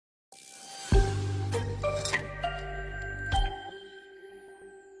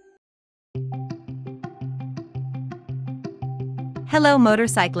Hello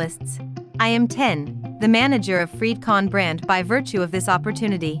motorcyclists. I am 10, the manager of FreedConn brand by virtue of this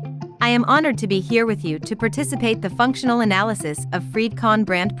opportunity. I am honored to be here with you to participate the functional analysis of FreedConn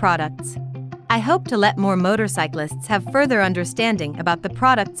brand products. I hope to let more motorcyclists have further understanding about the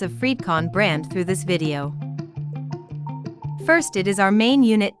products of FreedConn brand through this video. First, it is our main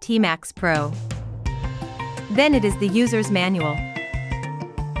unit T-Max Pro. Then it is the user's manual.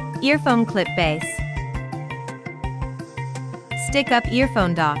 Earphone clip base. Stick-up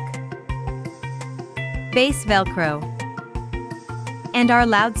earphone dock. Base Velcro. And our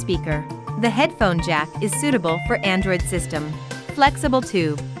loudspeaker. The headphone jack is suitable for Android system. Flexible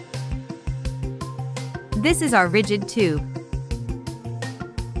tube. This is our rigid tube.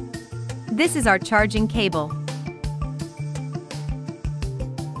 This is our charging cable.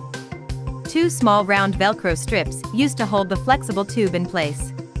 Two small round Velcro strips used to hold the flexible tube in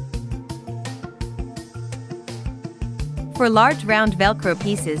place. For large round Velcro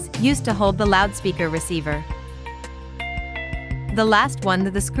pieces used to hold the loudspeaker receiver. The last one,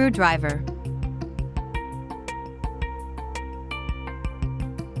 the screwdriver.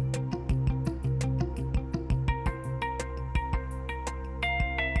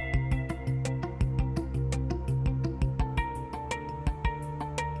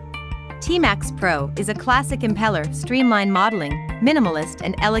 T-Max Pro is a classic impeller, streamlined modeling, minimalist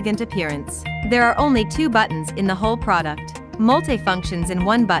and elegant appearance. There are only 2 buttons in the whole product. Multi-functions in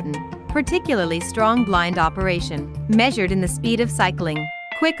 1 button. Particularly strong blind operation, measured in the speed of cycling.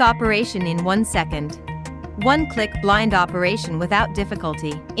 Quick operation in 1 second. 1-click blind operation without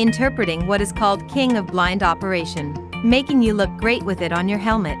difficulty. Interpreting what is called king of blind operation. Making you look great with it on your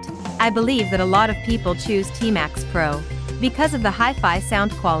helmet. I believe that a lot of people choose T-Max Pro because of the hi-fi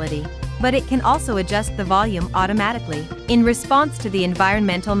sound quality. But it can also adjust the volume automatically in response to the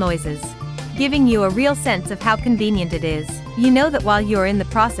environmental noises, giving you a real sense of how convenient it is. You know that while you're in the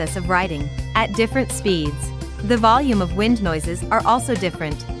process of riding at different speeds, the volume of wind noises are also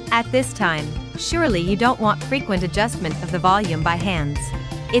different. At this time, surely you don't want frequent adjustment of the volume by hands.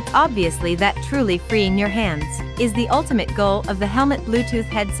 It's obviously that truly freeing your hands is the ultimate goal of the helmet Bluetooth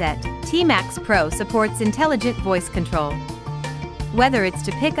headset. T-Max Pro supports intelligent voice control. Whether it's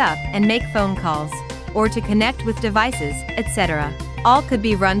to pick up and make phone calls, or to connect with devices, etc., all could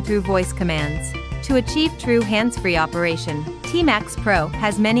be run through voice commands. To achieve true hands-free operation, T-Max Pro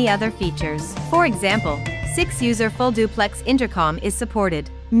has many other features. For example, 6-user full duplex intercom is supported,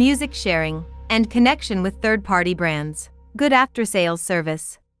 music sharing, and connection with third-party brands. Good after-sales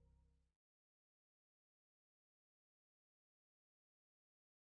service.